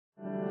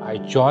I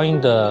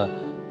joined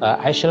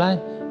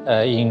Ashland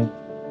in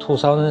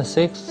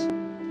 2006.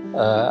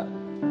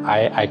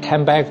 I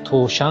came back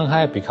to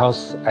Shanghai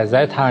because at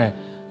that time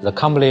the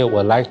company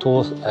would like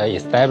to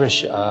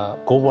establish a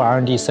global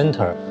R&D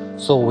center,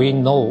 so we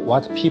know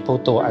what people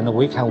do and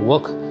we can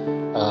work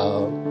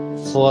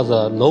for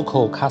the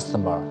local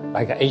customer,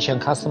 like Asian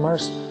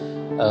customers,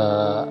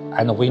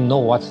 and we know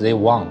what they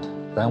want.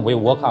 Then we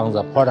work on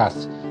the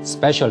products,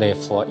 especially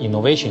for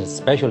innovation,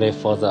 especially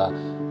for the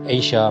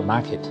Asia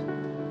market.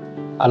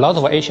 A lot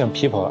of Asian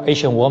people,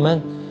 Asian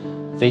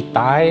women, they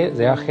dye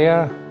their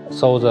hair,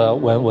 so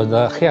when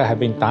the hair has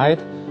been dyed,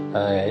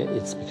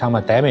 it's become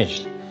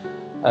damaged.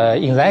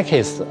 In that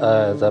case,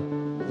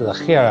 the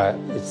hair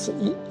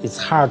it's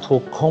hard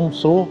to comb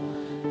through,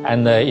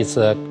 and it's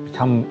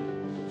become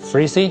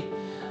frizzy.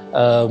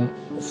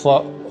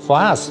 For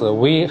us,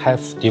 we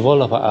have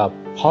developed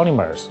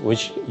polymers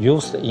which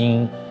used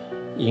in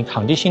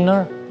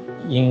conditioner,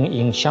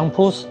 in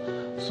shampoos.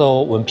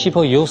 So when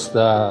people use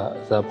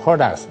the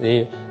products,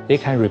 they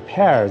can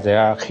repair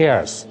their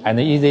hairs and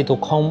easy to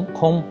comb,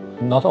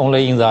 not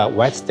only in the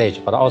wet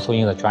stage but also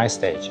in the dry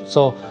stage.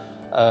 So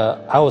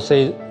I would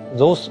say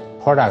those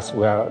products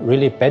will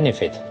really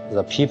benefit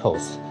the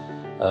peoples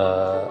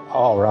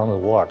all around the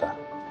world.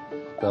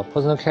 The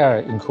personal care,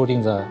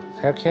 including the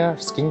hair care,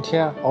 skin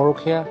care, oral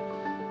care,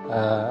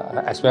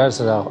 as well as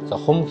the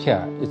home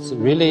care, it's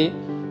really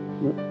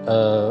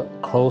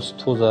close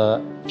to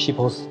the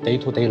people's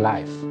day-to-day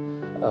life.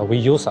 We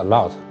use a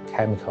lot of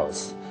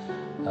chemicals,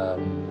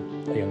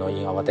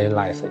 in our daily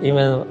life.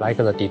 Even like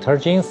the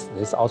detergents,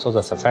 there's also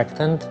the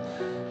surfactant,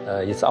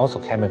 it's also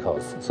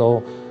chemicals.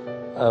 So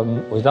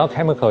without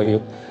chemical,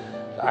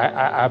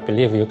 I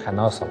believe you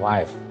cannot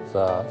survive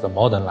the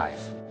modern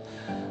life.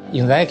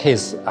 In that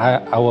case,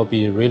 I will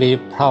be really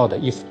proud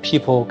if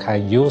people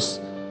can use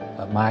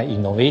my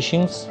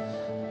innovations,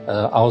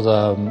 all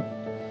the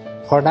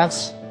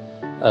products,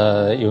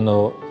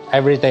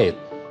 every day.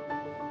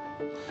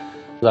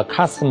 The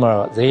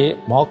customer, they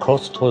more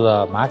close to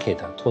the market,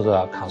 to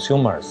the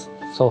consumers.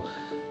 So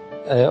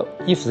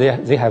if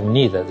they have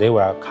need, they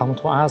will come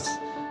to us.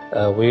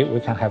 We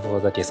can have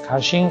the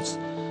discussions.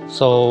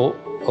 So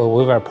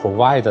we will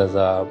provide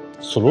the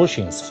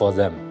solutions for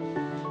them.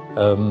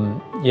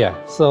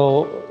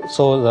 So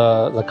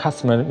the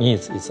customer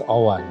needs is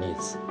our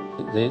needs.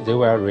 They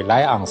will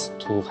rely on us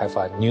to have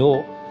a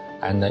new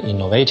and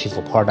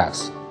innovative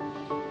products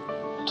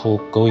to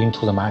go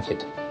into the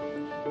market.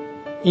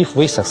 If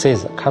we succeed,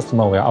 the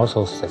customer will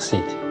also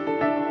succeed.